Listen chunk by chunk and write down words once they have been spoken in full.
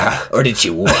Or did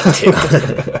you want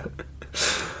to?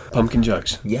 Pumpkin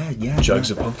jugs. Yeah.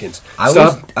 Jugs of pumpkins. I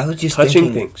was just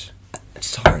touching thinking, things.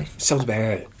 Sorry. Sounds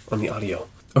bad on the audio.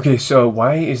 Okay, so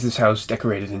why is this house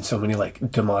decorated in so many,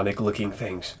 like, demonic-looking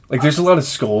things? Like, there's a lot of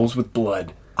skulls with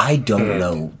blood. I don't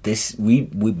know. We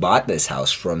bought this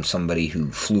house from somebody who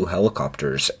flew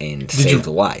helicopters and saved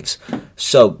lives.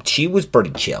 So she was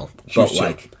pretty chill.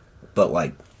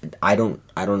 But I don't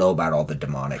know about all the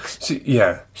demonic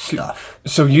stuff.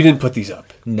 So you didn't put these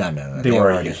up? No. They were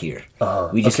already here.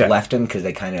 We just left them because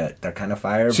they're kind of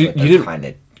fire, but they're kind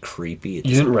of creepy. You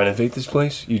didn't renovate this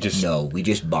place? No, we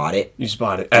just bought it. You just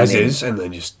bought it as is, and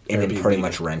then just pretty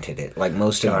much rented it. Like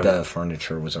most of the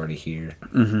furniture was already here.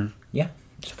 Mm-hmm. Yeah,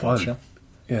 it's fun. Chill.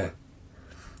 Yeah.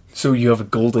 So you have a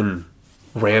golden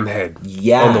ram head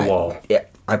on the wall. Yeah,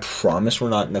 I promise we're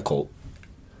not in a cult.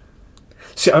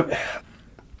 See,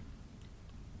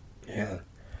 yeah.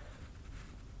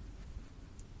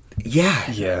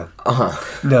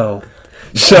 No.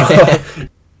 So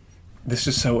this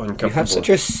is so uncomfortable. You have such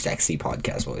a sexy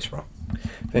podcast voice, bro.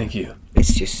 Thank you.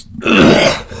 It's just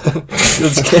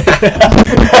let's get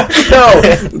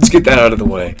that out of the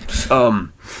way.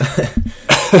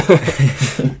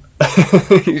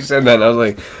 You said that, and I was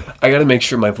like, I got to make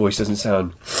sure my voice doesn't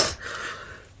sound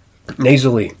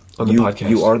nasally on the podcast.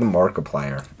 You are the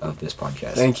Markiplier of this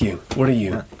podcast. Thank you. What are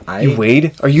you? You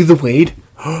Wade? Are you the Wade?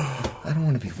 I don't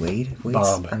want to be Wade.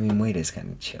 Bob. I mean, Wade is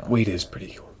kind of chill. Wade is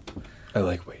pretty cool. I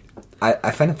like Wade.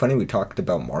 I find it funny we talked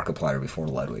about Markiplier before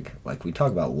Ludwig. Like, we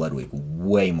talk about Ludwig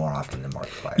way more often than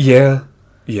Markiplier.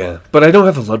 Yeah. But I don't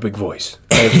have a Ludwig voice.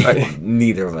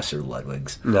 Neither of us are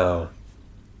Ludwigs. No.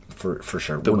 For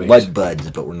sure. We're Lud buds,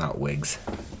 but we're not wigs.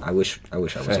 I wish I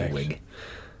was a wig.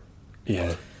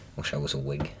 Yeah. Wish I was a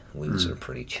wig. Wigs are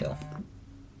pretty chill.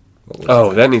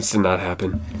 That needs to not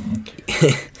happen.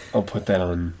 I'll put that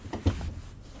on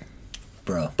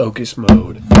focus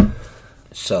mode.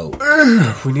 So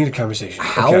we need a conversation.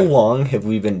 How long have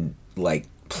we been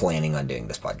planning on doing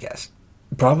this podcast?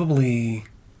 Probably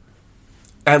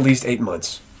at least 8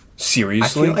 months.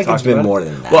 Seriously? I feel like it's been more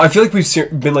than that. Well, I feel like we've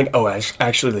been like,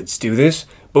 actually, let's do this.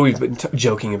 But we've been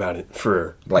joking about it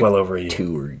for well over a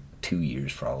year. 2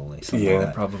 years, probably.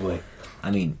 Yeah, probably.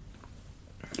 I mean,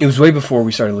 it was way before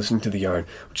we started listening to The Yard,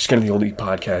 which is kind of the only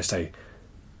podcast I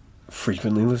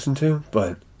frequently listen to.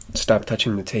 But stop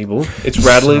touching the table. It's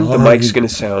rattling. The mic's going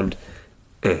to sound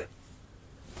dookie.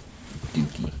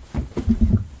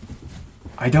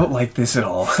 I don't like this at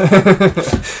all.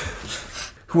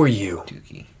 Who are you?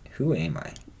 Dookie. Who am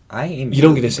I? I am. You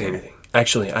don't get to say anything.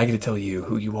 Actually, I get to tell you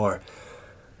who you are.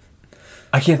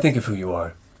 I can't think of who you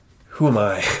are. Who am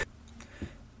I?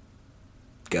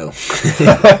 Go.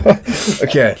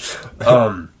 Okay.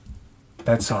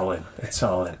 That's solid.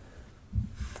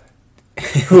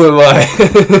 Who am I?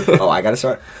 I gotta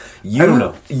start. I don't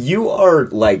know. You are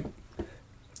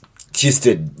just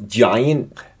a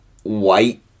giant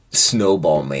white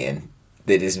snowball man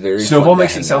that is very. Snowball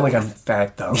makes it sound like I'm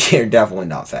fat, though. You're definitely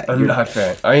not fat. You're not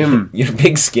fat. I am. You're a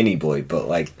big skinny boy,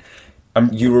 but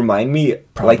you remind me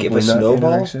if a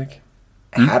snowball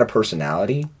had a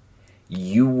personality,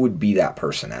 you would be that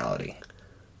personality.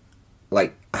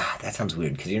 That sounds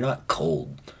weird because you're not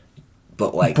cold,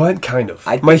 but kind of.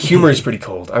 My humor is pretty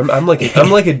cold. I'm like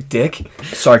a dick,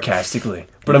 sarcastically,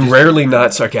 but I'm rarely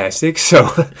not sarcastic. So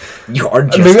you are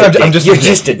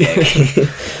just a dick.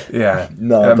 Yeah,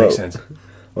 no, that makes sense.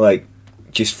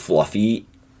 Just fluffy,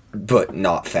 but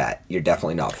not fat. You're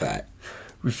definitely not fat.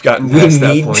 We've gotten past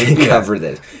that point. We need to cover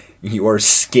this. You are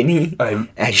skinny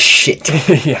as shit.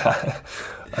 Yeah.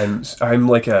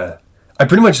 I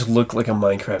pretty much look like a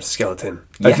Minecraft skeleton.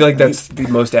 Yeah, I feel like that's the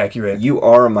most accurate. You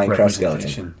are a Minecraft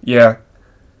skeleton. Yeah.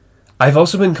 I've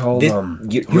also been called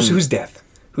who's Death?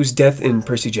 Who's Death in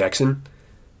Percy Jackson?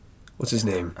 What's his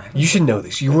name? You should know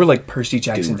this. You were like Percy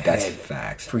Jackson that's head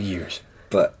facts. For years.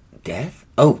 But Death?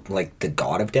 Oh, like the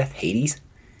god of death, Hades?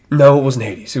 No, it wasn't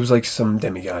Hades. It was like some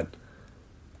demigod.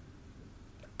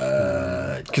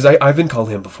 Because I've been called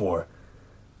him before.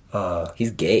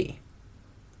 He's gay.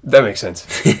 That makes sense.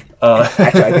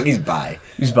 Actually, I think he's bi.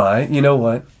 He's bi. You know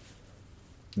what?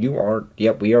 You are.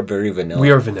 Yep, we are very vanilla.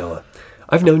 We are vanilla.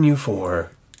 I've known you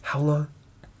for how long?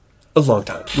 A long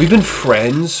time. We've been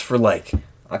friends for I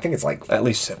think it's at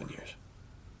least 7 years.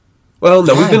 Well,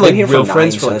 no, we've been real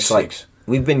friends for 6.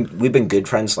 We've been good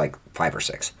friends 5 or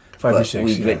 6. 5 or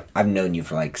 6. I've known you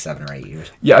for 7 or 8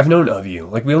 years. Yeah, I've known of you.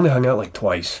 We only hung out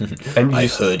twice. And I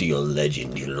heard your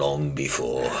legend long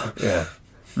before. Yeah.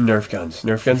 Nerf guns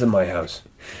in my house.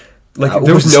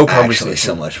 There was no conversation.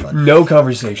 So much fun. No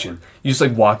conversation. You just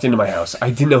walked into my house. I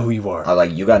didn't know who you are. I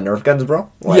you got Nerf guns,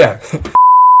 bro? Yeah.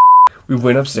 We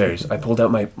went upstairs. I pulled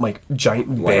out my giant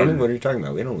band. What are you talking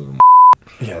about? We don't live in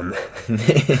Yeah.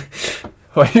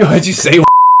 Why'd you say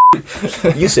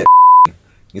You said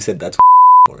You said that's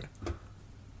for it.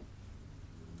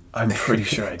 I'm pretty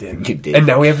sure I did. You did. And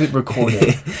now we have it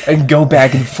recorded. And go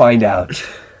back and find out.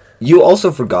 You also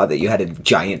forgot that you had a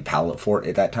giant pallet fort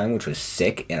at that time, which was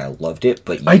sick, and I loved it.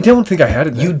 But I don't think I had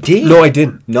it then. You did? No, I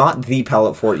didn't. Not the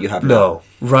pallet fort you have now. No,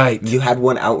 right. You had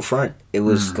one out front. It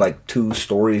was like 2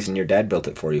 stories, and your dad built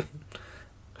it for you.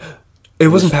 It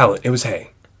wasn't pallet. It was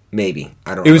hay. Maybe.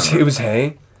 I don't know. It was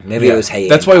hay? Maybe it was hay.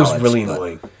 That's why pallets, it was really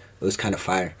annoying. It was kind of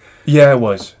fire. Yeah, it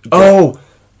was. Oh!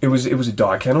 It was a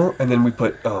dog kennel, and then we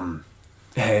put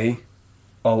hay,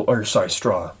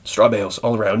 straw bales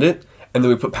all around it, and then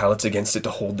we put pallets against it to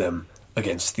hold them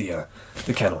against the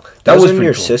kennel. That was when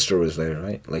your sister was there,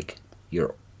 right? Like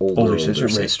your older sister.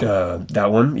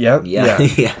 That one, yeah, yeah.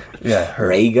 Her.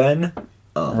 Ray gun,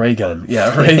 Ray gun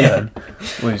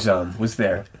was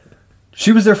there.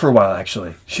 She was there for a while,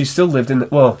 actually. She still lived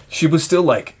she was still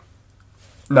like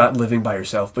not living by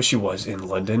herself, but she was in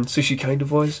London, so she kind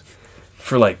of was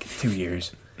for like 2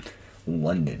 years.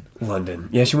 London.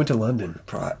 Yeah, she went to London.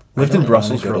 Lived in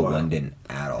Brussels for a while. London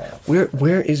at all.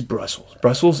 Where is Brussels?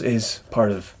 Brussels is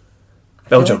part of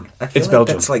Belgium. It's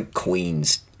Belgium. That's like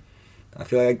Queens. I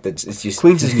feel like it's just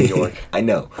Queens is New York. I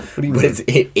know. What do you mean?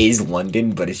 It is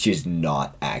London, but it's just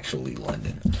not actually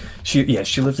London. She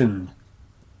lived in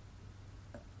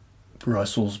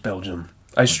Brussels, Belgium.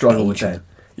 I struggle with that.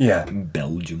 Yeah.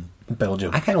 Belgium.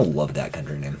 Belgium. I kind of love that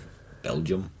country name.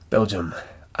 Belgium.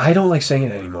 I don't like saying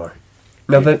it anymore.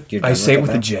 Now that I say it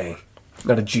with a J,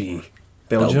 not a G.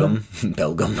 Belgium.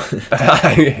 Belgium.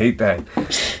 I hate that.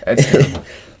 That's terrible.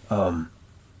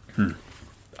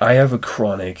 I have a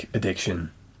chronic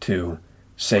addiction to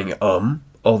saying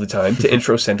all the time to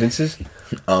intro sentences.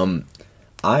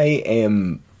 I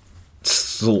am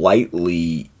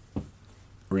slightly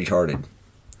retarded.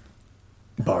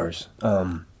 Bars.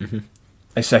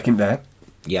 I second that.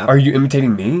 Yeah. Are you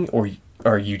imitating me, or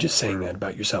are you just saying that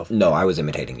about yourself? No, I was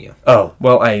imitating you. Oh,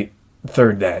 well, I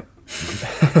third that.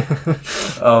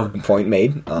 Point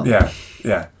made. Yeah.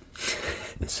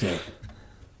 Let's see.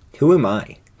 Who am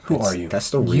I? Who are you? That's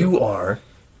the real. You are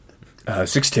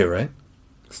 6'2", right?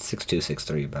 6'2",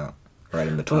 6'3", about right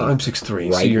in between. Well, I'm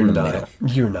 6'3", right, so you're in the not. middle.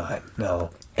 You're not. No.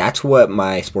 That's what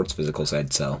my sports physical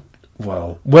said. So.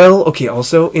 Well, okay.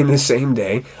 Also, in the same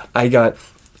day, I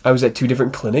was at 2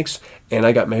 different clinics, and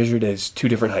I got measured as 2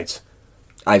 different heights.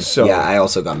 I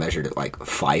also got measured at like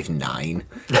 5'9",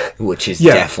 which is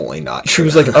definitely not true. She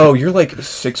was like, "Oh, you're like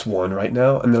 6'1" right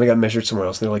now," and then I got measured somewhere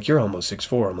else, and they're like, "You're almost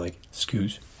 6'4". I'm like,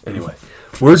 "Excuse." Anyway,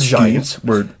 we're giants.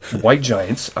 We're white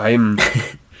giants. I'm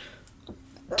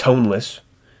toneless.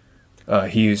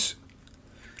 He's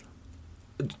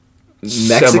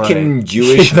Mexican,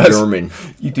 Jewish, German.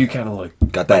 You do kind of look.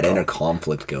 Got that inner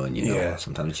conflict going, you know. Yeah.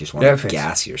 Sometimes you just want to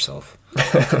gas yourself.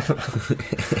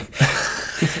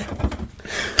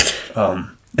 Who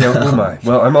am I?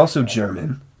 Well, I'm also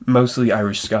German, mostly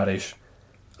Irish, Scottish,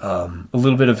 a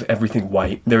little bit of everything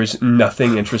white. There's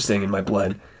nothing interesting in my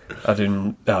blood other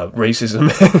than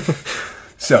racism.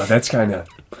 So that's kind of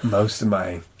most of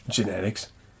my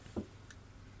genetics.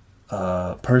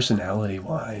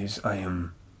 Personality-wise, I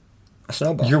am a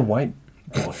snowball. You're white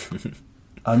boy.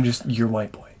 I'm just your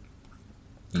white boy.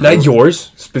 Not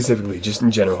yours specifically, just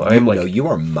in general. I am like. No, you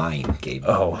are mine, Gabe.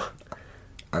 Oh.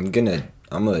 I'm gonna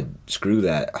screw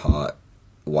that hot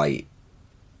white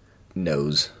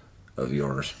nose of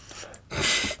yours.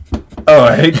 Oh,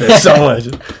 I hate that so much.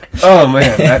 Oh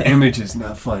man, that image is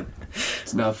not fun.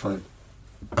 It's not fun.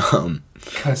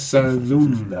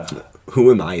 Casaluna.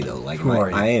 Who am I though? Like, who are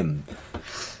you? I am.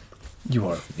 You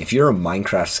are. If you're a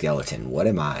Minecraft skeleton, what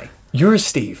am I? You're a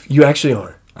Steve. You actually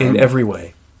are in every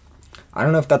way. I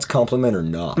don't know if that's a compliment or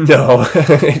not. No,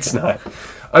 it's not.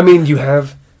 I mean, you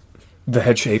have the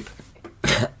head shape.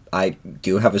 I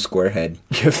do have a square head.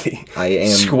 You have the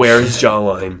squarest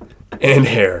jawline and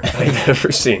hair I've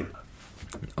ever seen.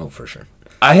 Oh, for sure.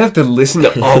 I have to listen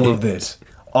to all of this.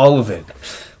 All of it.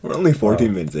 We're only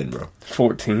 14 minutes in, bro.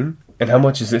 14? And how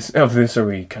much is this? Of this are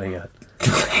we cutting out?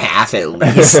 Half at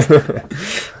least.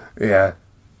 Yeah.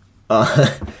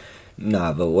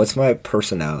 Nah, but what's my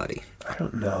personality? I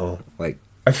don't know. Like,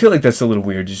 I feel like that's a little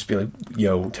weird. Just be like,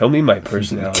 yo, tell me my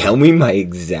personality. Tell me my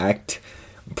exact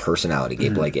personality,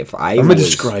 Gabe. Like, if I'm going to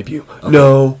describe you. Okay.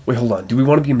 No. Wait, hold on. Do we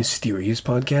want to be a mysterious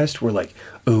podcast? We're like,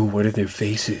 oh, what are their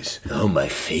faces? Oh, my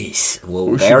face. Well,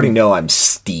 they already know I'm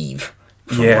Steve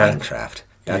from Minecraft.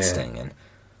 That's stinging.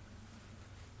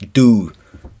 Dude.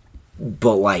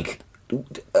 But, like,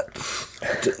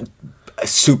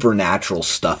 supernatural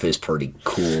stuff is pretty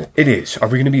cool. It is. Are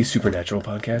we going to be a supernatural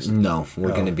podcast? No,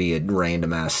 we're going to be a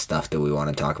random ass stuff that we want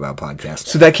to talk about podcast.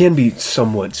 So that can be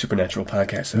somewhat supernatural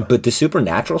podcast, though. But the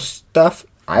supernatural stuff,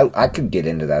 I could get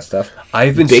into that stuff.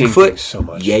 I've been seeing things so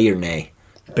much. Yay or nay?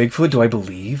 Bigfoot, do I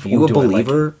believe? You a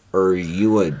believer or are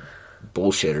you a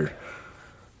bullshitter?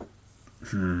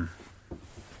 I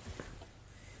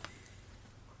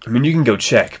mean, you can go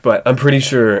check, but I'm pretty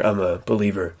sure I'm a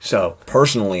believer. So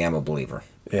personally, I'm a believer.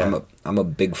 Yeah. I'm a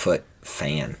Bigfoot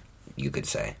fan, you could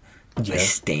say. Yeah. I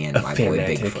stand my boy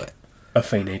Bigfoot. A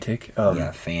fanatic.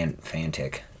 Yeah,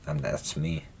 fantic. That's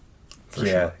me.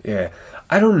 Yeah, yeah.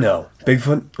 I don't know.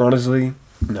 Bigfoot, honestly,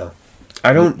 no.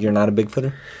 I don't... You're not a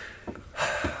Bigfooter?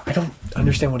 I don't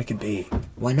understand what it could be.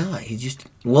 Why not? He's just...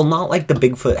 Well, not like the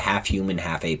Bigfoot half-human,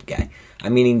 half-ape guy. I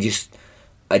mean, just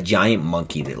a giant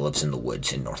monkey that lives in the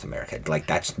woods in North America. Like,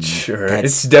 that's... Sure,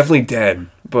 it's definitely dead,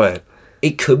 but...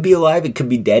 It could be alive, it could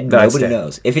be dead, nobody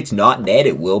knows. If it's not dead,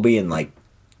 it will be in, like,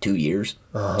 2 years.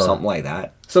 Something like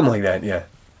that. Something like that, yeah.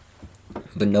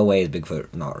 But no way is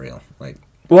Bigfoot not real. Like...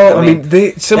 Well, I mean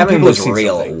some people was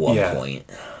real at one point.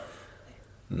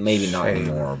 Maybe not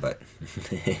anymore, but...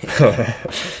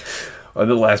 Well,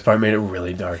 the last part made it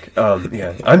really dark.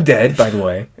 Yeah, I'm dead, by the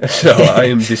way, so I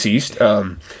am deceased.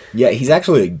 Yeah, he's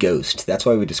actually a ghost. That's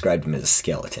why we described him as a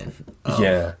skeleton.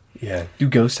 Yeah. Do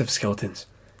ghosts have skeletons?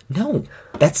 No,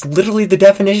 that's literally the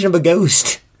definition of a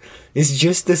ghost. It's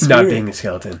just the spirit. Not being a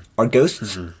skeleton. Are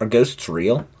ghosts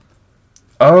real?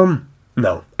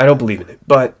 No, I don't believe in it,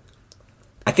 but...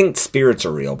 I think spirits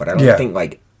are real, but I don't think,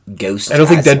 like, ghosts... I don't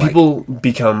think dead people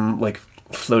become, like,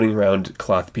 floating around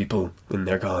cloth people when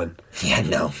they're gone. Yeah,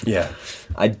 no. Yeah.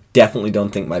 I definitely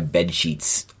don't think my bed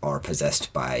sheets are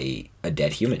possessed by a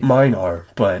dead human. Mine are,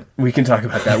 but we can talk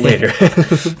about that later.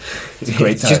 It's a great time.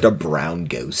 It's just a brown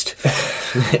ghost.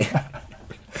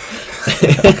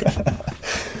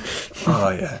 Oh,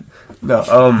 yeah.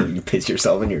 No, you piss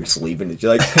yourself and you're sleeping and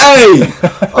you're like, hey,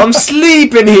 I'm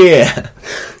sleeping here.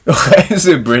 Why is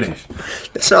it British?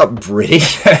 That's not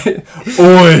British.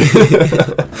 Oi!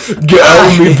 Get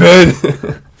out of me bed!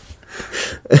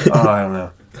 Oh, I don't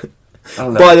know.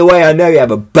 By the way, I know you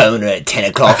have a boner at 10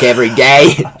 o'clock every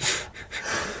day.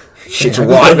 Shit's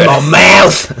right in my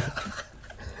mouth.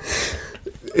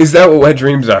 Is that what wet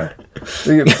dreams are?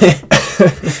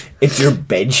 It's your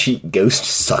bedsheet ghost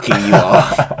sucking you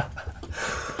off.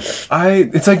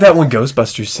 It's like that one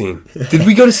Ghostbusters scene. Did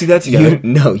we go to see that together?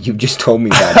 No, you just told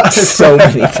me that so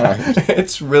many times.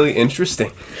 It's really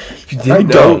interesting. If you I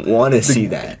don't want to see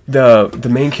that. The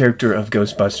main character of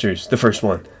Ghostbusters, the first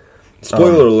one.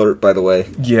 Spoiler alert, by the way.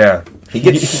 Yeah. He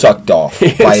gets sucked off.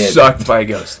 Sucked by a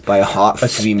ghost. By a hot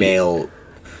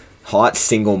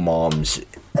single mom's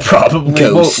probably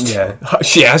ghost. Well, yeah.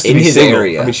 She has to in be his single.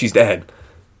 area. I mean, she's dead.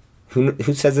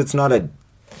 Who says it's not a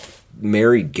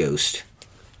married ghost?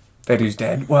 That who's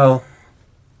dead? Well,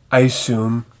 I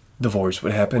assume divorce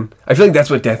would happen. I feel like that's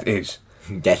what death is.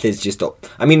 Death is just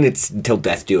it's until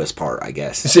death do us part, I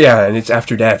guess. So, yeah, and it's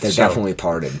after death. They're definitely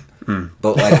parted.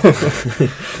 But, like,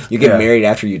 you get married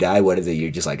after you die, what is it? You're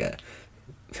just like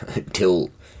till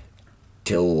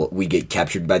we get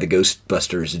captured by the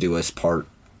Ghostbusters do us part.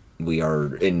 We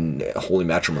are in holy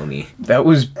matrimony. That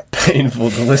was painful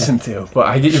to listen to, but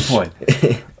I get your point.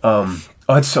 Oh,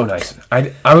 it's so nice.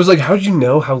 I was like, how did you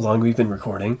know how long we've been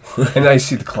recording? And I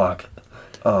see the clock.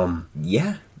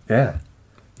 Yeah.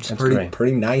 It's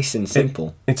pretty nice and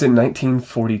simple. It's in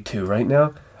 1942 right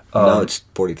now. No, it's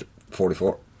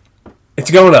 44. It's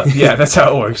going up. Yeah, that's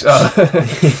how it works.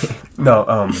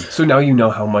 So now you know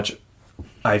how much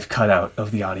I've cut out of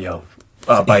the audio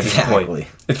by this point.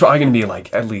 It's probably going to be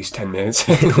like at least 10 minutes.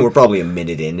 We're probably a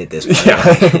minute in at this point. Yeah.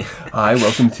 Hi,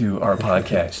 welcome to our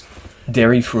podcast.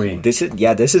 Dairy free. This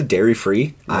is dairy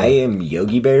free. Yeah. I am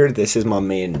Yogi Bear. This is my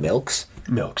man Milks.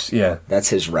 Milks, yeah. That's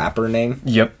his rapper name.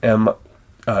 Yep.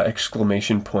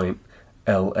 Exclamation point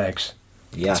LX.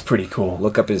 Yeah. It's pretty cool.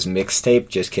 Look up his mixtape.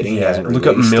 Just kidding. Yeah. He hasn't Look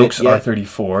up Milks it yet.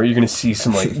 R34. You're gonna see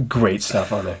some like great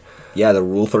stuff on there. Yeah, the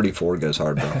Rule 34 goes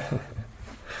hard, bro.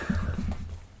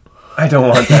 I don't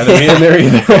want that to be in there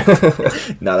either.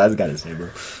 No, that's gotta say, bro.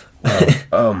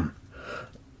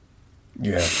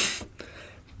 Yeah.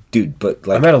 Dude, but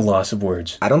like I'm at a loss of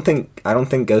words. I don't think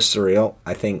ghosts are real.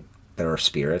 I think there are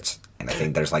spirits, and I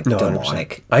think there's like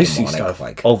demonic. I see stuff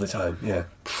like all the time. Yeah,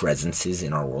 presences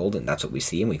in our world, and that's what we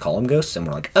see, and we call them ghosts, and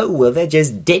we're like, oh well, they're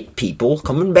just dead people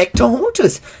coming back to haunt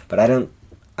us. But I don't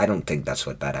think that's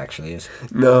what that actually is.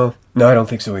 No, I don't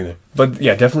think so either. But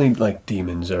yeah, definitely like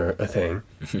demons are a thing.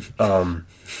 For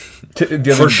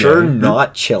sure,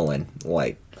 not chilling.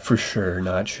 Like for sure,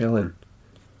 not chilling.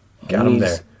 Got him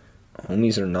there.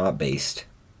 Homies are not based.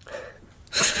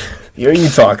 Hearing you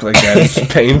talk like that is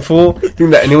painful. I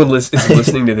think that anyone is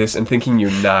listening to this and thinking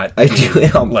you're not. I do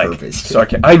it on purpose.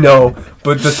 I know,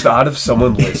 but the thought of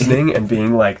someone listening and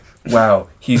being like, wow,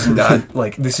 he's not,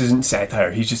 like, this isn't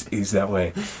satire, he just is that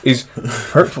way, is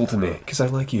hurtful to me, because I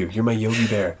like you. You're my Yogi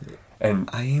Bear. And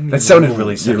that sounded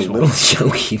really sexual. You're a little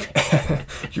Yogi Bear.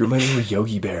 You're my little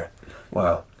Yogi Bear.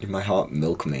 Wow. You're my hot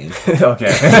milkman.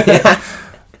 Okay.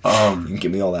 You can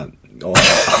give me all that. No,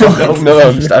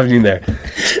 stop you there.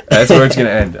 That's where it's going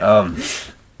to end.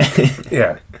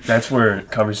 Yeah, that's where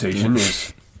conversation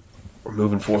is. We're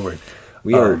moving forward.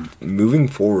 We are moving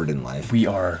forward in life. We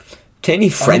are. To any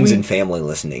friends and family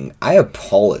listening, I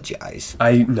apologize.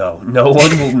 No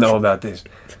one will know about this.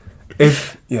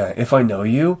 If I know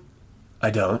you,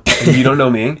 I don't. And you don't know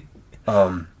me.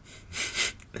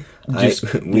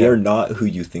 We are not who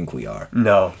you think we are.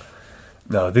 No,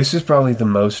 this is probably the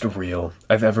most real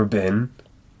I've ever been.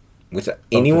 With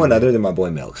anyone other than my boy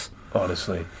Milks.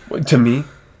 Honestly. To me?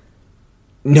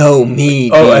 No, me.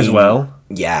 Oh, as well?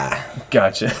 Yeah.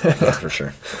 Gotcha. That's for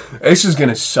sure. This is going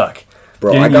to suck.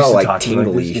 Bro, I got like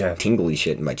tingly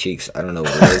shit in my cheeks. I don't know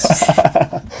what it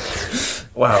is.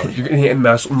 Wow. You're going to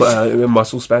get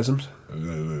muscle spasms?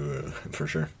 For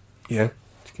sure. Yeah.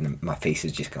 My face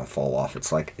is just going to fall off.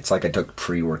 It's like I took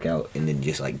pre-workout and then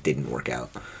just like didn't work out.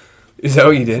 Is that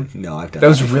what you did? No, I've done that.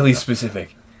 Was really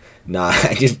specific. Nah,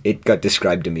 it got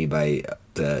described to me by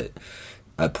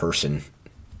a person.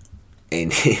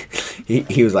 And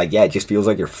he was like, yeah, it just feels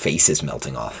like your face is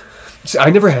melting off. See,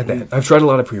 I never had that. I've tried a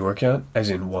lot of pre-workout,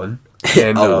 as in one.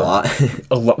 And, a lot?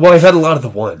 A lot. Well, I've had a lot of the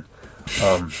one.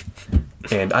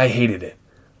 And I hated it.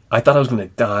 I thought I was going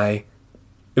to die.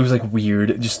 It was like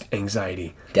weird, just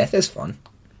anxiety. Death is fun.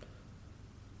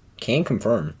 Can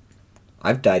confirm.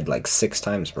 I've died like 6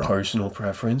 times, bro. Personal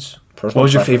preference? What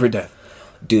was your favorite death?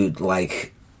 Dude,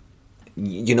 like,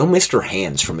 you know Mr.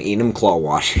 Hands from Enum Claw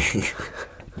Washing?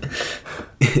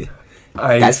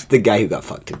 That's the guy who got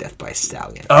fucked to death by a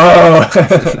stallion. Oh!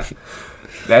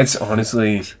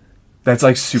 That's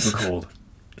like super cool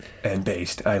and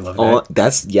based. I love that.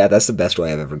 That's the best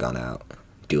way I've ever gone out.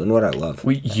 Doing what I love.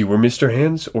 Wait, you were Mr.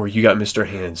 Hands, or you got Mr.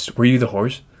 Hands? Were you the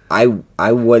horse? I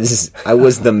was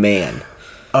the man.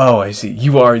 Oh, I see.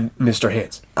 You are Mr.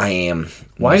 Hands. I am.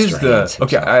 Why Mr. does Hands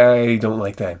okay? I don't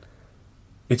like that.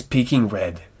 It's peaking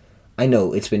red. I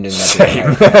know it's been doing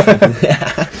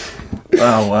that.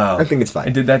 Oh wow! I think it's fine.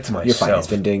 I did that to myself. You're fine. It's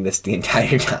been doing this the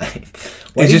entire time.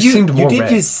 It just seemed more red. You did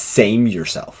just same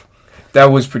yourself. That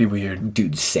was pretty weird,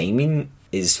 dude. Saming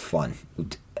is fun.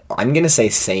 I'm gonna say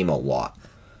same a lot.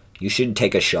 You should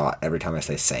take a shot every time I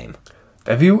say same.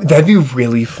 That'd be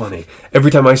really funny. Every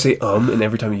time I say and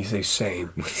every time you say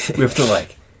same, we have to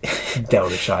like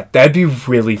down a shot. That'd be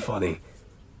really funny.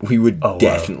 We would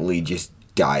definitely just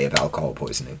die of alcohol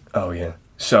poisoning. Oh yeah.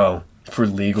 So for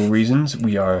legal reasons,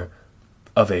 we are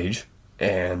of age,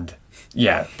 and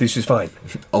yeah, this is fine.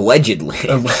 Allegedly.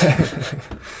 Don't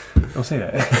say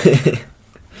that.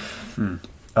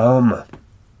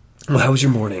 Well, how was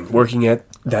your morning working at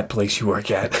that place you work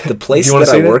at? The place that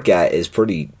I work at is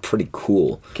pretty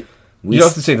cool. You don't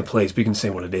have to say the place, but you can say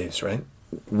what it is, right?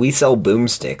 We sell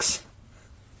boomsticks.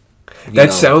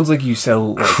 That sounds like you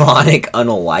sell chronic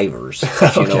unalivers,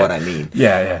 if you know what I mean.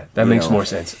 Yeah. That makes more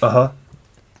sense. How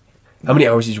many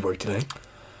hours did you work today?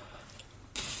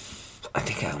 I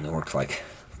think I only worked like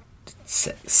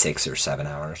 6 or 7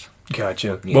 hours.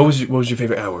 Gotcha. What was your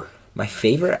favorite hour? My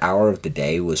favorite hour of the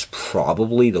day was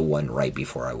probably the one right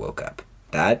before I woke up.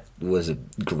 That was a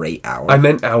great hour. I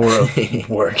meant hour of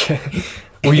work.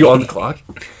 Were you on the clock?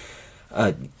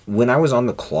 When I was on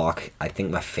the clock, I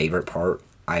think my favorite part,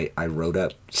 I wrote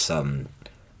up some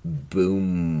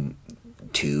boom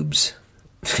tubes.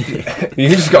 You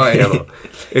just got ammo.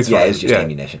 It's just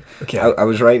ammunition. Okay. I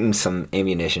was writing some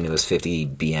ammunition. It was 50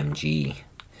 BMG.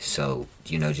 So,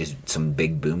 just some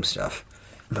big boom stuff.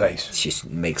 Nice. It just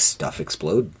makes stuff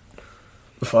explode.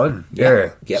 Fun.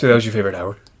 Yeah. Yep. So that was your favorite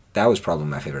hour? That was probably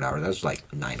my favorite hour. That was like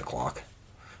 9 o'clock.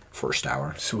 First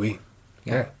hour. Sweet.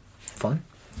 Yeah. Fun.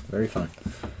 Very fun.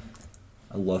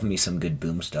 I love me some good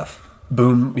boom stuff.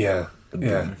 Boom, yeah. Boom.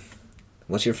 Yeah.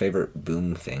 What's your favorite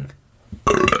boom thing?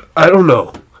 I don't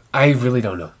know. I really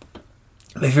don't know.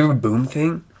 My favorite boom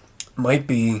thing might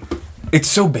be... It's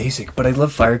so basic, but I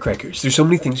love firecrackers. There's so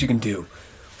many things you can do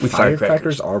with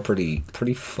firecrackers. Are pretty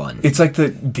fun. It's like the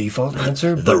default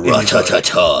answer. The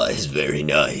ra-ta-ta-ta is very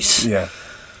nice. Yeah.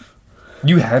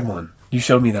 You had one. You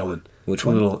showed me that one. Which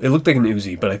one? It looked like an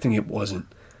Uzi, but I think it wasn't.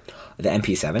 The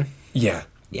MP7? Yeah.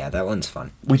 Yeah, that one's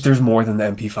fun. Wait, there's more than the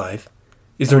MP5?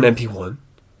 Is there an MP1?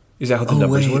 Is that how the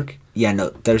numbers work? Yeah, no,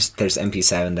 there's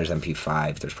MP7, there's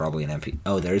MP5, there's probably an MP...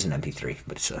 Oh, there is an MP3,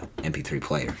 but it's an MP3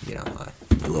 player, you know, a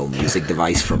little music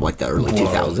device from, like, the early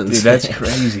 2000s. Dude, that's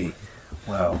crazy.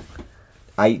 Wow.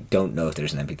 I don't know if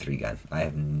there's an MP3 gun. I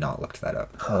have not looked that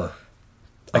up. Huh.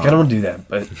 I kind of want to do that,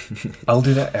 but I'll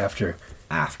do that after.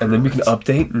 And then we can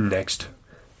update next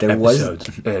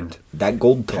episodes. And that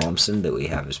gold Thompson that we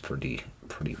have is pretty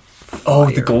fire. Oh,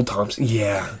 the gold Thompson.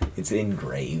 Yeah. It's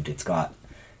engraved. It's got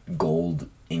gold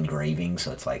engraving,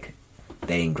 so it's like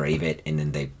they engrave it and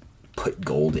then they put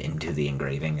gold into the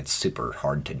engraving. It's super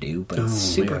hard to do, but it's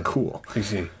super cool. I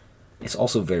see. It's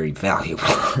also very valuable.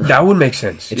 That would make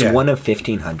sense. It's one of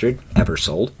 1,500 ever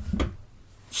sold.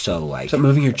 So like, stop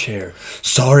moving your chair.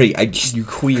 Sorry, you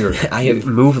queer. I have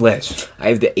move less. I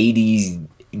have the 80s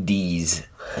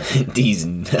D's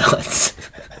nuts.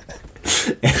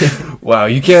 Wow,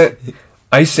 you can't.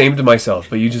 I same to myself,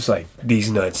 but you just like these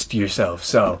nuts to yourself.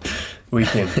 So we'll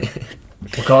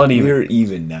call it even. We're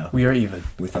even now. We are even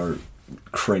with our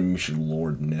cringe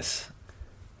lordness.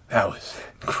 That was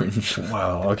cringe.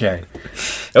 Wow. Okay,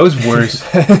 that was worse.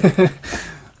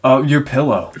 Your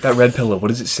pillow, that red pillow. What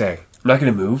does it say? I'm not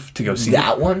going to move to go see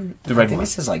that one. The red one. It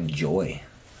says like joy.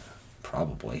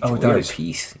 Probably. Oh, joy it or does.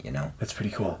 Peace. You know. That's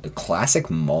pretty cool. The classic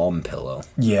mom pillow.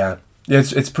 Yeah.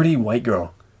 It's pretty white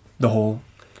girl. The whole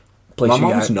place. My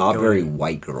mom's not very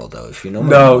white girl though. If you know.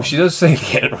 No, mom. She does say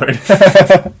the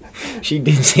N-word. She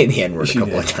did say the N-word a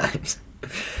couple of times.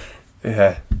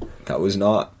 Yeah. That was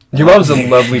not. Your mom's a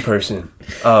lovely person.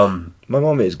 My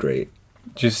mom is great.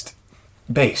 Just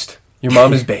based. Your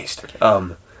mom is based.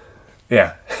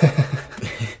 Yeah.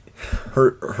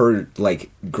 her like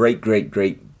great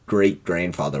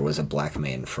grandfather was a black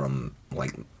man from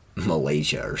like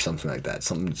Malaysia or something like that.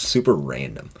 Something super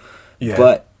random. Yeah.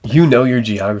 But you know your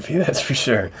geography, that's for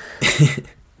sure.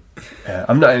 Yeah,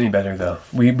 I'm not any better though.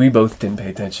 We both didn't pay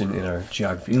attention in our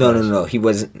geography class. No. He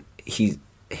wasn't.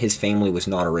 His family was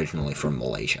not originally from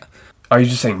Malaysia. Are you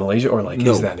just saying Malaysia or like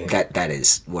no? Is that it? That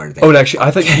is where they. Oh, actually,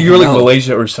 I thought you were like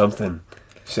Malaysia or something.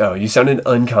 So you sounded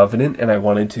unconfident, and I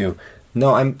wanted to.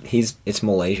 No, it's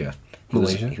Malaysia.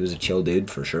 Malaysia. He was a chill dude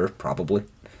for sure, probably.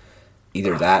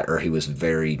 Either that or he was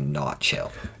very not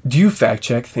chill. Do you fact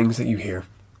check things that you hear?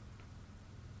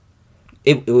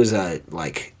 It was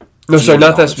like. No, sorry,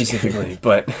 not that specifically,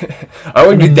 but I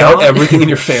want you to doubt everything in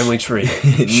your family tree.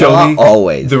 Show me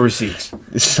always the receipts.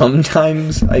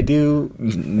 Sometimes I do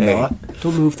not. Hey,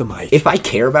 don't move the mic. If I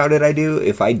care about it, I do.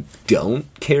 If I don't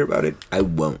care about it, I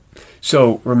won't.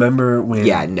 So remember when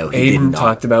Aiden not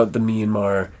talked about the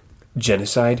Myanmar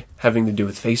genocide having to do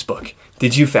with Facebook?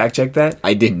 Did you fact check that?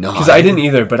 I did not. Because I didn't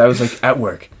either, but I was like at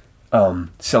work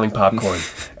selling popcorn.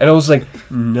 And I was like,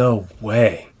 no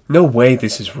way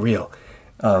this is real.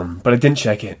 But I didn't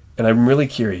check it, and I'm really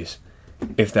curious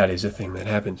if that is a thing that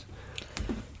happens.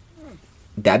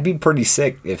 That'd be pretty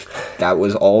sick if that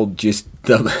was all just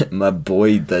my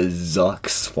boy the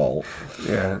Zuck's fault.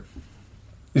 Yeah,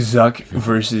 Zuck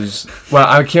versus. Well,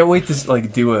 I can't wait to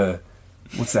like do a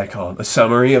what's that called? A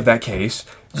summary of that case.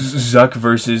 Zuck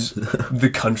versus the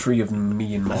country of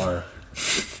Myanmar.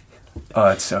 Oh,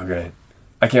 that's so great.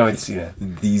 I can't wait to see that.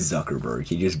 The Zuckerberg.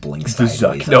 He just blinks the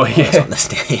sideways. Zuck. No, yeah. On the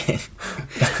stand.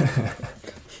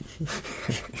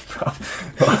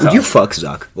 Would you fuck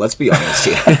Zuck? Let's be honest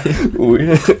here.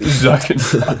 Zuck and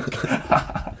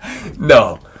fuck.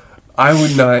 No, I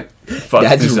would not fuck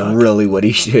That's Zuck. really what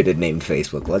he should have named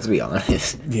Facebook. Let's be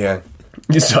honest. Yeah.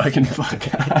 Zuck and fuck.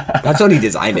 That's what he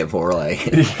designed it for, like.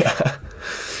 Yeah.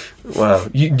 Wow.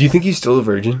 Do you think he's still a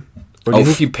virgin? Or do you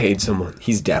think he paid someone?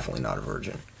 He's definitely not a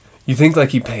virgin. You think like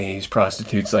he pays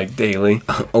prostitutes like daily,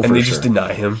 and they just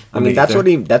deny him? I mean, that's what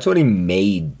he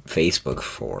made Facebook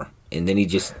for, and then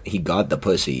he got the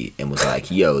pussy and was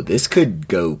like, "Yo, this could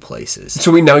go places."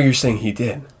 So now you're saying he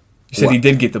did? You said he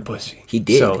did get the pussy. He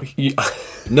did. So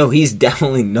no, he's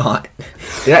definitely not.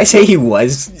 Did I say he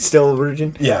was still a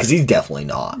virgin? Yeah, because he's definitely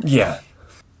not. Yeah,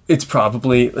 it's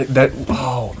probably like that.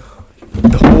 Oh,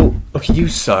 the whole. Okay, you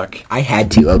suck. I had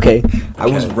to, okay? I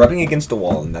was rubbing against the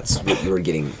wall, and that's what you were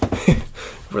getting.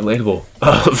 Relatable.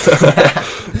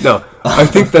 No, I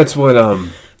think that's what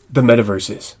the metaverse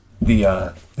is.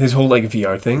 The his whole like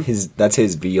VR thing. That's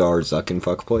his VR Zuck and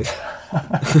fuck place.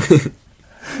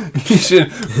 You should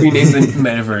rename the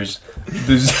metaverse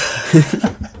the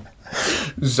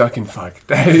Zuck and fuck.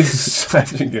 That is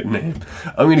such a good name.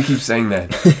 I'm gonna keep saying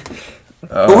that.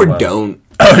 Or don't.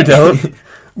 Or don't.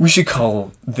 We should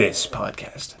call this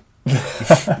podcast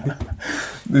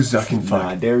the Zuck and fuck.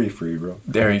 Nah, dairy free, bro.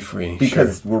 Dairy free,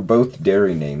 because we're both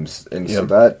dairy names, and so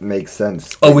that makes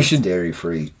sense. Oh, we should dairy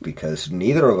free because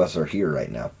neither of us are here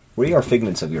right now. We are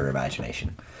figments of your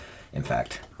imagination. In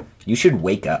fact, you should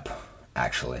wake up,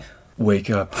 actually. Wake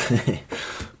up.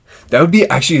 That would be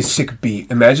actually a sick beat.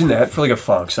 Imagine that for like a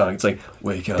funk song. It's like,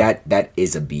 wake up. That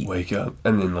is a beat. Wake up.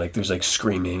 And then like there's like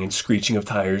screaming and screeching of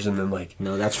tires and then like...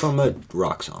 No, that's from a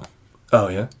rock song. Oh,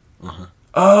 yeah? Uh-huh.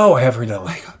 Oh, I have heard that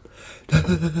one. Wake up.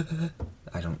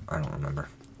 I don't remember.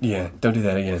 Yeah, don't do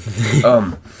that again.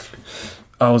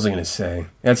 I was going to say,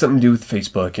 it had something to do with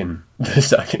Facebook and the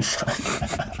second song.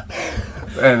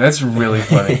 Man, that's really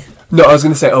funny. No, I was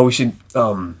going to say,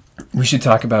 we should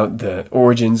talk about the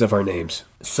origins of our names.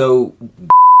 So,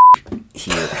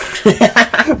 here.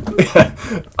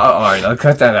 Alright, I'll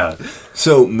cut that out.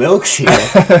 So, Milk's here.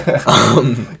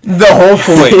 The whole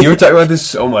point. You were talking about this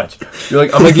so much. You're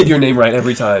like, I'm going to get your name right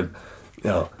every time.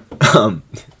 No.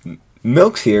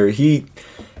 Milk's here. He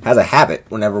has a habit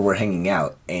whenever we're hanging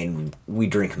out and we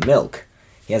drink milk.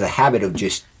 He has a habit of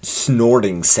just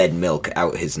snorting said milk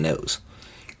out his nose.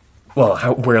 Well,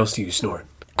 where else do you snort?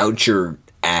 Out your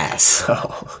ass.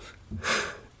 Oh.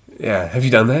 Yeah, have you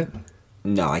done that?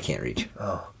 No, I can't reach.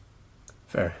 Oh,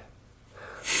 fair.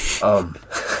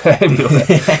 Anyway,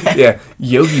 yeah,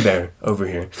 Yogi Bear over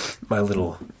here. My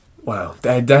little, wow,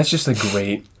 that's just a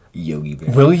great Yogi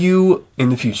Bear. Will you, in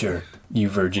the future, you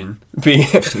virgin,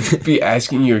 be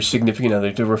asking your significant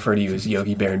other to refer to you as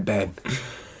Yogi Bear in bed?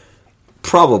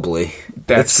 Probably.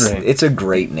 That's great. It's a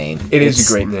great name. It is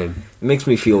a great name. It makes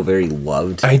me feel very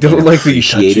loved. I don't like that you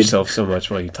touch yourself so much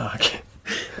while you talk.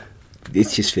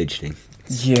 It's just fidgeting.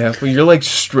 Yeah, but you're like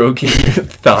stroking your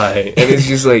thigh, and it's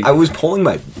just like... I was pulling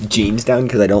my jeans down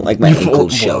because I don't like my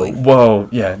ankles showing. Whoa,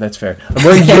 yeah, that's fair.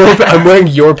 I'm wearing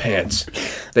your pants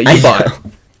that you bought,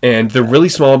 and they're really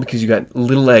small because you got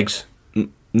little legs.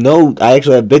 No, I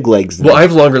actually have big legs. Well, I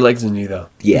have longer legs than you, though.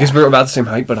 Yeah. Because we're about the same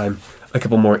height, but I'm a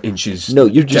couple more inches. No,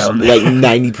 you're just down like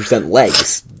 90%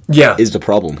 legs. Yeah. Is the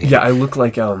problem here. Yeah, I look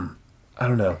like, I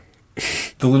don't know,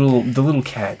 the little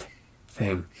cat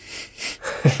thing.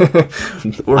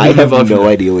 I have no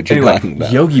idea what you're talking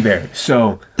about. Yogi Bear.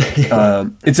 So,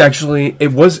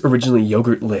 it was originally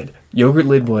Yogurt Lid. Yogurt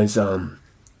Lid was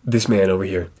this man over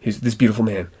here. He's this beautiful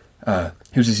man.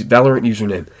 He was his Valorant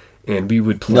username, and we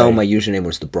would play. No, my username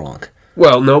was the Bronc.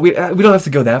 Well, no, we don't have to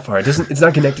go that far. It's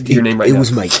not connected to your name right now.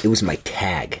 It was my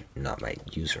tag, not my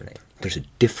username. There's a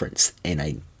difference, and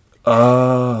I.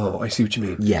 Oh, I see what you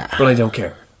mean. Yeah, but I don't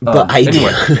care. But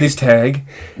anyway, his tag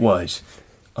was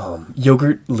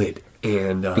Yogurt Lid,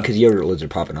 and because yogurt lids are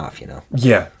popping off, you know.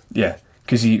 Yeah,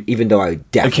 because he even though I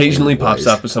definitely occasionally pops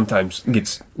up, but sometimes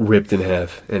gets ripped in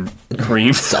half and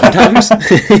creamed. Sometimes.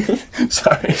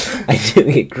 Sorry, I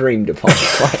didn't get creamed upon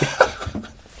the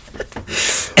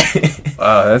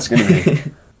that's gonna be.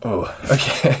 Oh,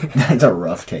 okay. That's a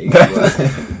rough take.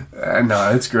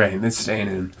 No, it's great. It's staying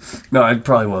in. No, I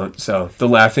probably won't. So the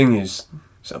laughing is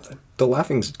something. The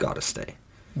laughing's gotta stay.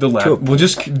 We'll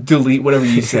just delete whatever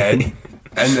you said,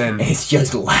 and then it's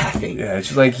just laughing. Yeah, it's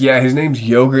just like his name's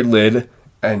Yogurt Lid,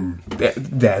 and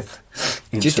death.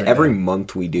 Just every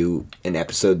month we do an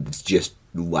episode that's just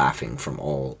laughing from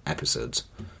all episodes.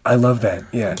 I love that.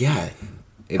 Yeah. Yeah.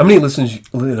 How many listeners?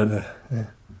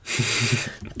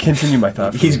 Continue my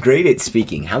thought. He's great at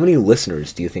speaking. How many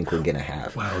listeners do you think we're gonna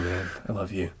have? Wow, man, I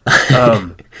love you.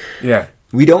 Yeah.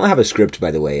 We don't have a script,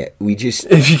 by the way. We just...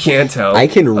 If you can't tell... I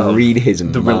can read his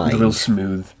mind. The real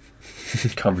smooth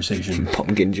conversation.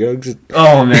 Pumpkin jugs?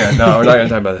 Oh, man. No, we're not going to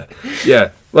talk about that.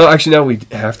 Yeah. Well, actually, no, we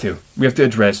have to. We have to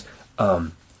address...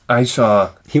 I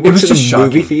saw... He works in a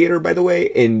movie theater, by the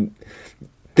way, and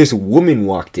this woman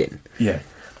walked in. Yeah.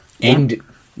 And...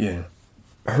 Yeah.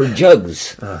 Her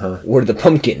jugs were the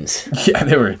pumpkins. Yeah,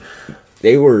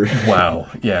 they were... Wow.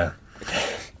 Yeah.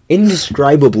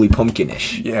 Indescribably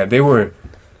pumpkinish. Yeah, they were...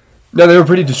 No, they were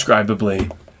pretty describably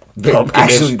pumpkinish.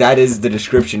 Actually, that is the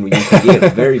description we used to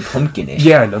give. Very pumpkinish.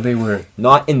 Yeah, no, they were...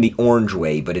 Not in the orange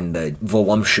way, but in the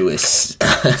voluptuous...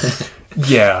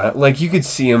 Yeah, like you could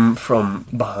see them from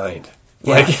behind.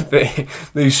 Yeah. Like,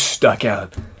 they stuck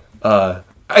out. I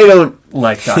don't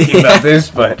like talking about this,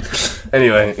 but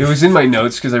anyway, it was in my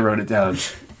notes because I wrote it down.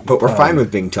 But we're fine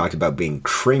with being talked about being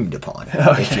creamed upon,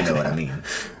 if you know what I mean.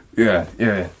 Yeah.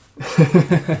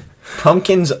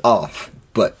 Pumpkins off,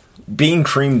 but being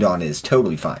creamed on is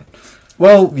totally fine.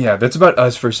 Well, yeah, that's about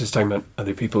us versus talking about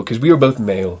other people, because we are both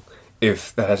male,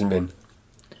 if that hasn't been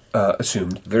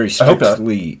assumed. Very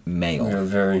strictly male. We are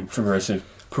very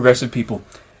progressive people.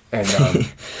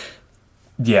 And,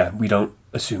 yeah, we don't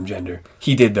assume gender.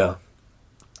 He did, though.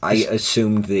 I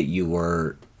assumed that you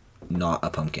were not a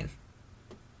pumpkin.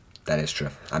 That is true.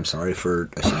 I'm sorry for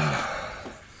assuming that.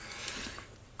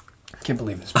 Can't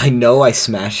believe this. I know I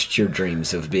smashed your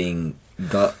dreams of being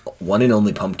the one and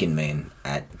only pumpkin man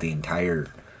at the entire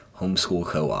homeschool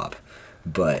co-op,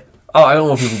 but Oh, I don't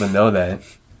want people to know that.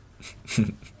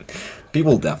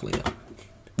 people definitely know.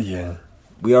 Yeah.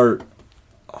 We are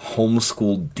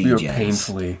homeschooled DJs. We were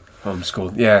painfully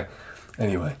homeschooled. Yeah.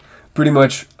 Anyway, pretty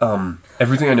much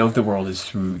everything I know of the world is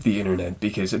through the internet,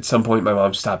 because at some point my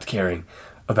mom stopped caring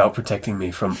about protecting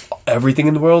me from everything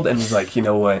in the world and was like, you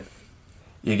know what?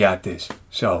 You got this.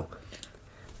 So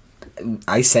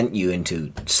I sent you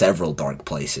into several dark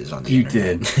places on the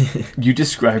internet. You did. You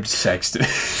described sex to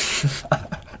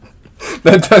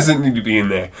That doesn't need to be in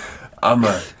there.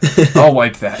 I'll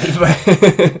wipe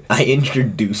that. I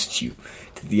introduced you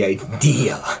to the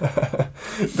idea.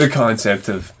 The concept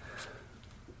of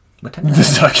What type the of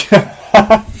suck.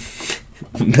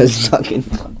 the sucking?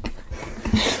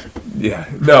 Yeah.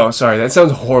 No, sorry. That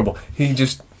sounds horrible.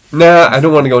 I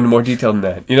don't want to go into more detail than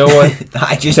that. You know what?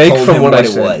 I just told him what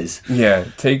it was. Yeah,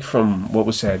 take from what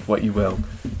was said what you will.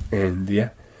 And yeah.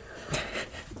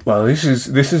 Well, this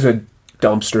is a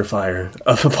dumpster fire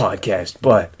of a podcast,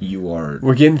 but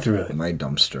we're getting through it. My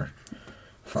dumpster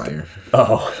fire.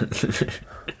 Oh.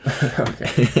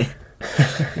 Okay.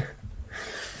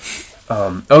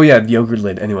 Oh yeah, yogurt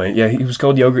lid. Anyway, yeah, he was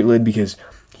called yogurt lid because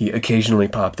he occasionally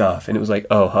popped off, and it was like,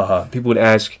 oh, haha. People would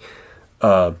ask,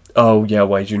 oh yeah,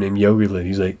 why's your name yogurt lid?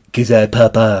 He's like, 'cause I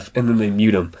pop off, and then they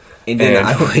mute him. And then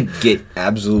I would get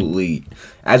absolutely,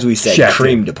 as we said, shafted.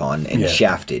 Creamed upon and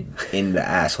shafted in the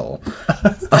asshole.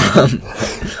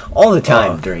 All the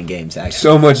time during games, actually.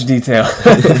 So much detail.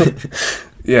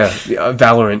 Yeah,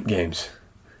 Valorant games.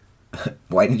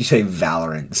 Why did you say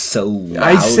Valorant so loud?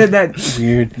 I said that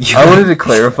weird. I wanted to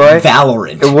clarify.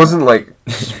 Valorant. It wasn't like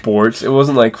sports. It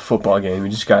wasn't like football game. We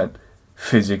just got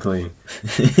physically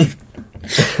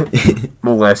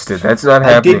molested. That's not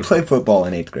happening. I did play football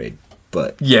in 8th grade,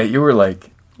 but yeah, you were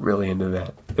like really into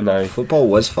that. And football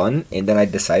was fun, and then I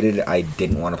decided I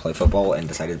didn't want to play football and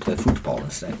decided to play football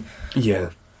instead.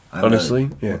 Yeah. I'm honestly,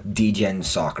 yeah. D-Gen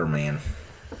soccer man.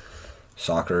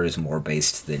 Soccer is more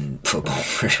based than football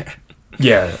for sure.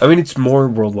 Yeah, I mean it's more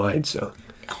worldwide, so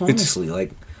honestly,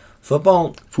 like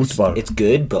football, it's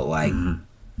good, but like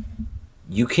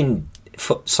you can.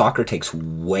 Soccer takes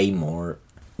way more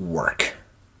work,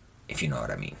 if you know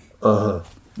what I mean.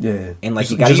 Yeah. And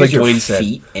like you gotta use your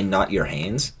feet and not your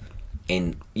hands,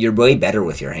 and you're way better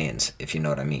with your hands, if you know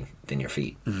what I mean, than your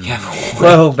feet.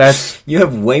 You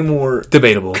have way more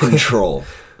debatable control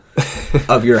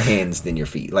of your hands than your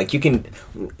feet. Like can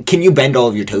you bend all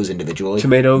of your toes individually?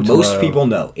 Most people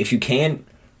know. If you can,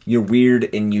 you're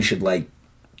weird and you should like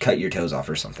cut your toes off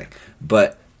or something.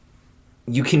 But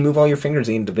you can move all your fingers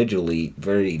individually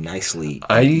very nicely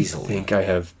and easily. I think I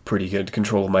have pretty good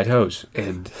control of my toes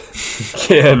and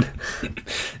can.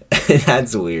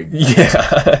 That's weird.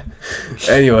 Yeah.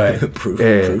 Anyway.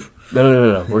 Proof.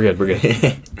 No. We're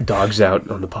good. Dogs out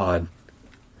on the pod.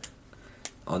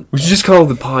 We should just call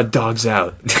the pod Dogs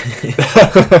Out.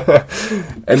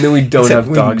 And then we don't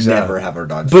have dogs out. We never have our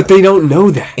dogs out. But they don't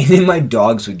know that. And then my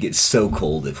dogs would get so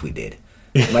cold if we did.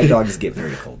 My dogs get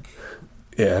very cold.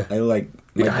 Yeah. I like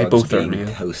my dogs being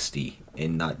toasty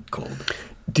and not cold.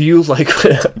 Do you like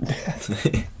what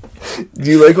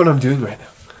I'm doing right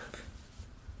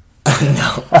No.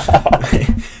 now?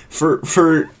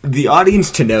 For the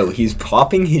audience to know, he's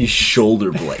popping his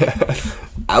shoulder blade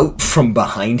out from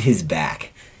behind his back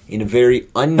in a very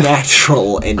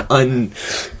unnatural and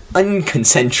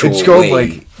unconsensual way. It's called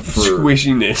like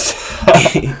squishiness.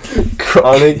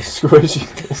 Chronic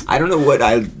squishiness. I don't know what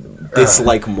I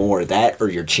dislike more, that or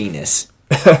your chiness.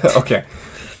 Okay.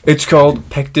 It's called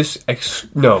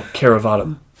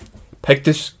caravatum.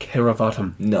 Pectus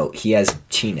caravatum. No, he has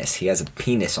chiness. He has a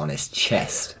penis on his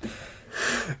chest.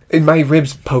 And my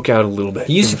ribs poke out a little bit.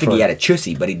 He used to think he had a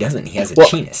chussy, but he doesn't. He has a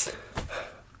chiness.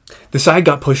 The side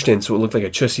got pushed in, so it looked like a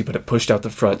chussy, but it pushed out the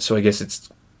front, so I guess it's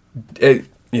been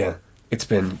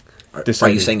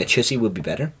decided. Are you saying a chussy would be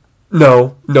better?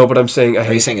 No, but I'm saying...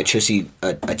 Are you saying a chussy,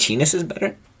 a chiness is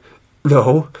better?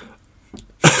 No.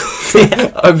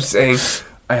 I'm saying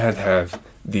I had to have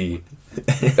the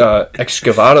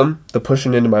excavatum, the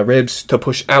pushing into my ribs, to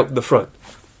push out the front.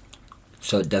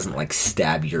 So it doesn't, like,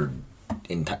 stab your...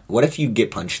 What if you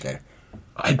get punched there?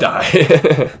 I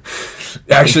die.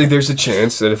 Actually, there's a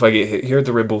chance that if I get hit here,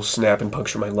 the rib will snap and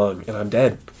puncture my lung, and I'm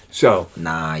dead. So...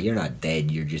 Nah, you're not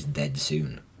dead. You're just dead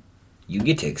soon. You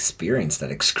get to experience that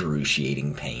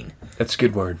excruciating pain. That's a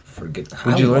good word.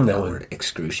 Where'd you learn that word?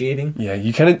 Excruciating? Yeah,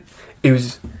 you kind of... It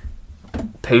was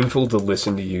painful to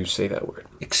listen to you say that word.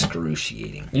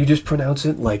 Excruciating. You just pronounce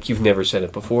it like you've never said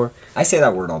it before. I say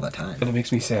that word all the time. And it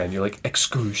makes me sad. You're like,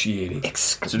 excruciating.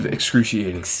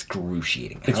 Excruciating.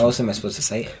 Excruciating. How else am I supposed to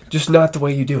say it? Just not the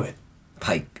way you do it.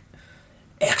 Like,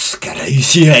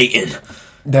 Excruciating.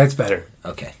 That's better.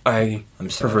 Okay. I'm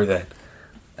prefer that.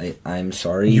 I'm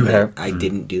sorry I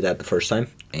didn't do that the first time,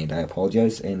 and I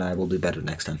apologize, and I will do better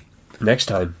next time. Next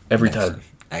time. Every time.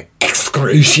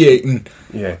 Excruciating.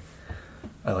 Yeah.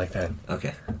 I like that.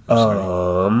 Okay.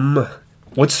 What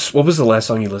was the last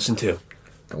song you listened to?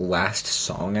 The last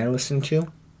song I listened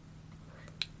to?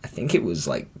 I think it was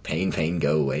like Pain, Pain,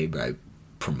 Go Away by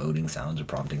Promoting Sounds or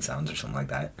Prompting Sounds or something like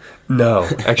that. No.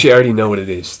 Actually, I already know what it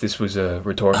is. This was a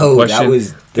rhetorical question. It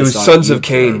was Sons of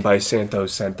Cain by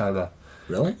Santos Santana.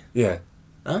 Really? Yeah.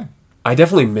 Oh. I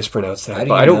definitely mispronounced that,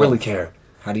 but I don't really care.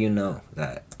 How do you know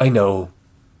that? I know.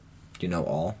 Do you know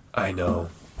all? I know.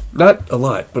 Not a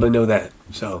lot, but I know that.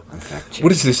 So,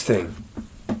 what is this thing?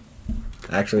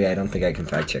 Actually, I don't think I can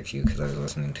fact check you because I was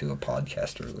listening to a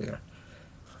podcast earlier.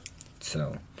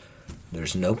 So,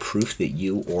 there's no proof that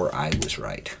you or I was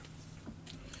right.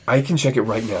 I can check it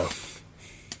right now.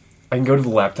 I can go to the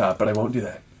laptop, but I won't do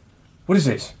that. What is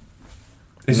this?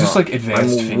 Is this like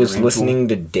advanced fingering? I was listening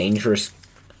to Dangerous...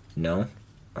 No?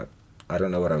 I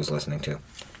don't know what I was listening to.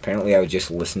 Apparently, I was just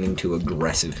listening to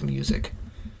aggressive music.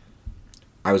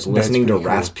 I was listening to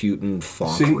Rasputin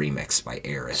Funk Remix by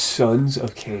Eris. Sons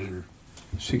of Cain.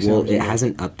 It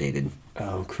hasn't updated.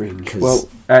 Oh, cringe. Well,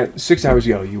 6 hours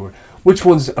ago, you were... Which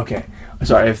one's... Okay.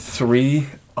 Sorry, I have 3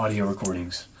 audio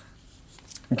recordings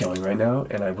going right now,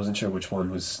 and I wasn't sure which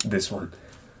one was this one.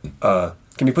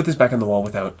 Can you put this back on the wall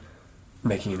without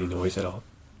making any noise at all?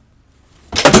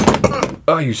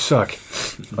 Oh, you suck.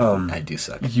 I do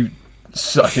suck. You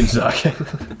suck and suck.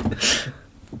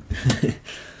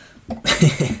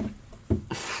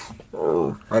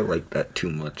 Oh, I like that too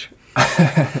much.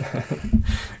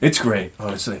 It's great,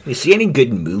 honestly. You see any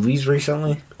good movies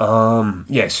recently?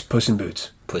 Yes, Puss in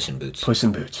Boots. Puss in Boots. Puss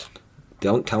in Boots.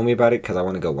 Don't tell me about it because I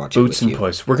want to go watch it with you. Boots and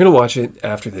Puss. We're going to watch it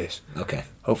after this. Okay.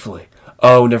 Hopefully.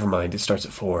 Oh, never mind. It starts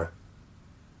at 4.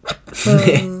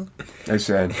 I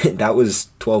said. That was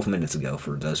 12 minutes ago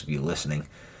for those of you listening.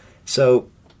 So,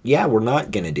 yeah, we're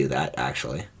not going to do that,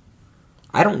 actually.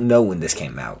 I don't know when this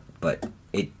came out, but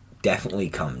it definitely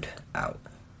came out.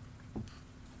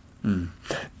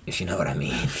 If you know what I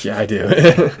mean. Yeah, I do.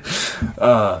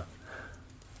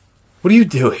 What are you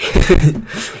doing?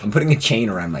 I'm putting a chain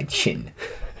around my chin.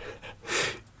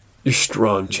 Your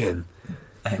strong chin.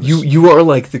 You are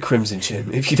like the Crimson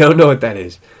Chin. If you don't know what that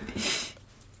is.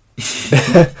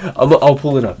 I'll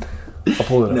pull it up.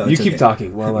 No, you keep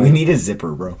talking. We need a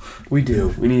zipper, bro. We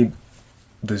do. We need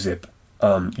the zip.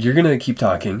 You're going to keep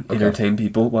talking, entertain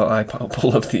people, while I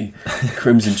pull up the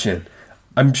Crimson Chin.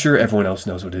 I'm sure everyone else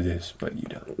knows what it is, but you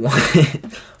don't.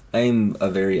 I'm a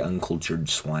very uncultured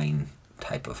swine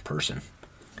type of person,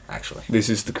 actually. This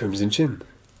is the Crimson Chin.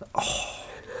 Oh,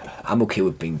 I'm okay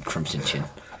with being Crimson Chin.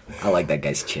 I like that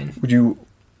guy's chin. Would you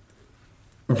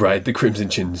ride the Crimson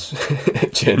Chin's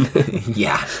chin?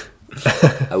 Yeah.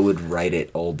 I would ride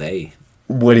it all day.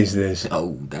 What is this?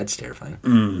 Oh, that's terrifying.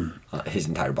 His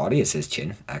entire body is his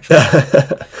chin, actually.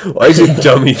 Why is it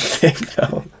dummy thick,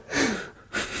 though?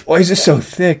 Why is it so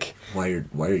thick? Why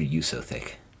are you so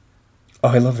thick? Oh,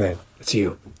 I love that. It's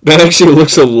you. That actually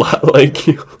looks a lot like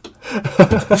you.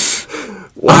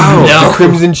 Wow. No. The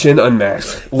Crimson Chin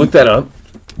unmasked. Look that up.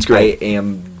 It's great. I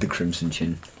am the Crimson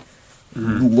Chin.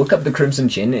 Look up the Crimson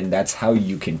Chin, and that's how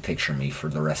you can picture me for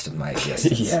the rest of my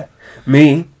existence. Yeah.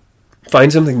 Me?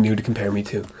 Find something new to compare me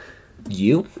to.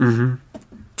 You? Mm-hmm.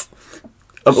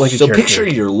 Like so picture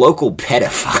your local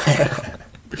pedophile.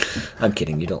 I'm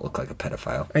kidding. You don't look like a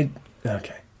pedophile.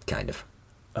 Okay. Kind of.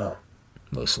 Oh.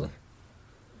 Mostly.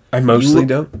 I mostly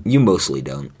don't? You mostly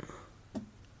don't.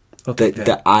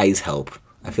 The eyes help.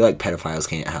 I feel like pedophiles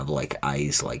can't have, like,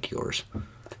 eyes like yours.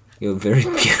 You have very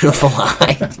beautiful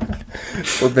eyes.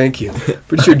 Well, thank you.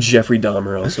 Pretty sure Jeffrey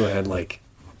Dahmer also had, like...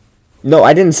 No,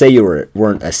 I didn't say you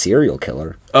weren't a serial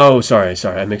killer. Oh, sorry.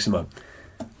 I mixed them up.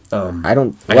 I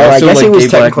don't... Well, I guess he was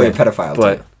technically a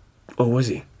pedophile, too. Oh, was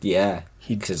he? Yeah.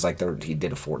 Because, like, he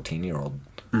did a 14-year-old.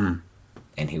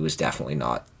 And he was definitely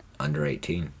not under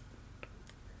 18.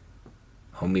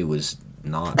 Homie was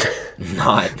not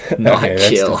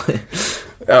chill.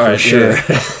 All right, sure.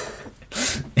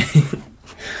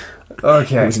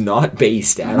 Okay. He was not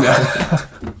based at all.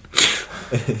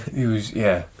 He was,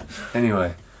 yeah.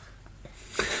 Anyway.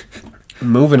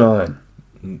 Moving on.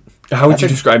 How would you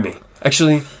describe me?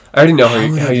 Actually, I already know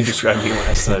how you described me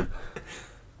last time.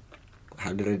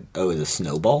 How did I... Oh, is it a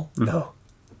snowball? No.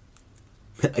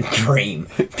 A dream.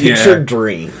 Picture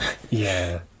Dream.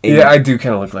 Yeah. Yeah, I do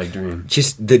kind of look like Dream.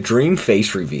 Just the Dream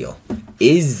face reveal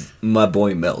is my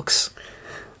boy Milks.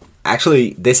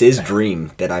 Actually, this is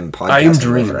Dream that I'm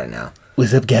podcasting with right now.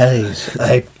 What's up, guys?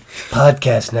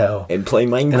 podcast now. And play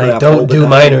Minecraft. And I don't do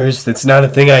minors. That's not a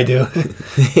thing I do.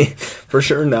 For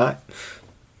sure not.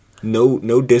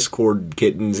 No Discord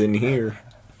kittens in here.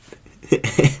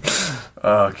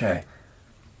 Okay.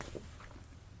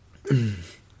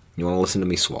 You want to listen to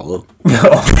me swallow? No.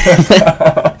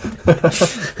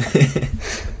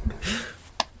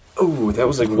 Oh, that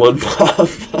was like one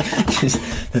puff. Just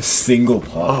a single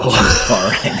puff.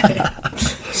 Oh.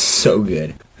 So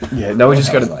good. Yeah, now we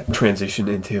just got to transition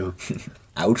into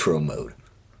outro mode.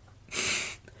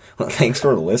 Well, thanks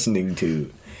for listening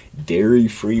to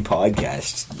Dairy-Free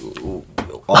Podcast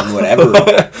on whatever.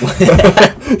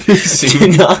 Do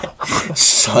not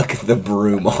suck the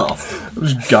broom off. I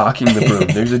was gawking the broom.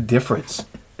 There's a difference.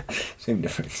 Same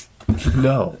difference.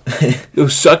 No. No,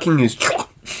 sucking is...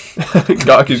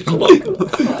 Gawk is... We're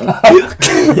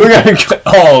gonna cut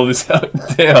all this out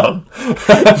down.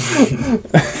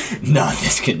 No,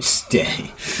 this can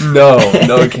stay. No,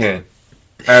 it can't.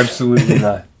 Absolutely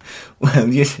not. Well,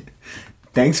 just...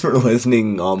 Thanks for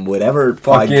listening on whatever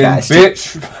fucking podcast.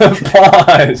 Bitch.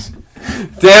 Pause.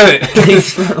 Damn it.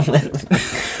 Thanks for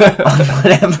listening on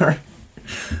whatever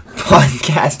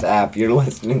podcast app you're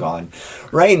listening on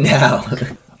right now.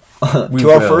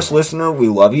 To our first listener, we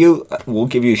love you. We'll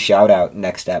give you a shout out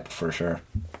next ep for sure.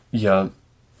 Yeah.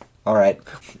 All right.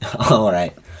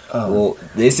 Well,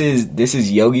 this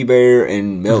is Yogi Bear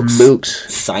and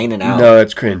Milks signing out. No,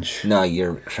 that's cringe. No,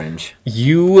 you're cringe.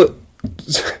 You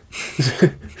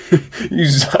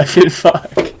suck and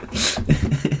fuck.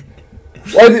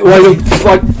 Why the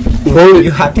fuck? You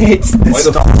have to hit Why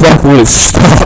the fuck would it stop?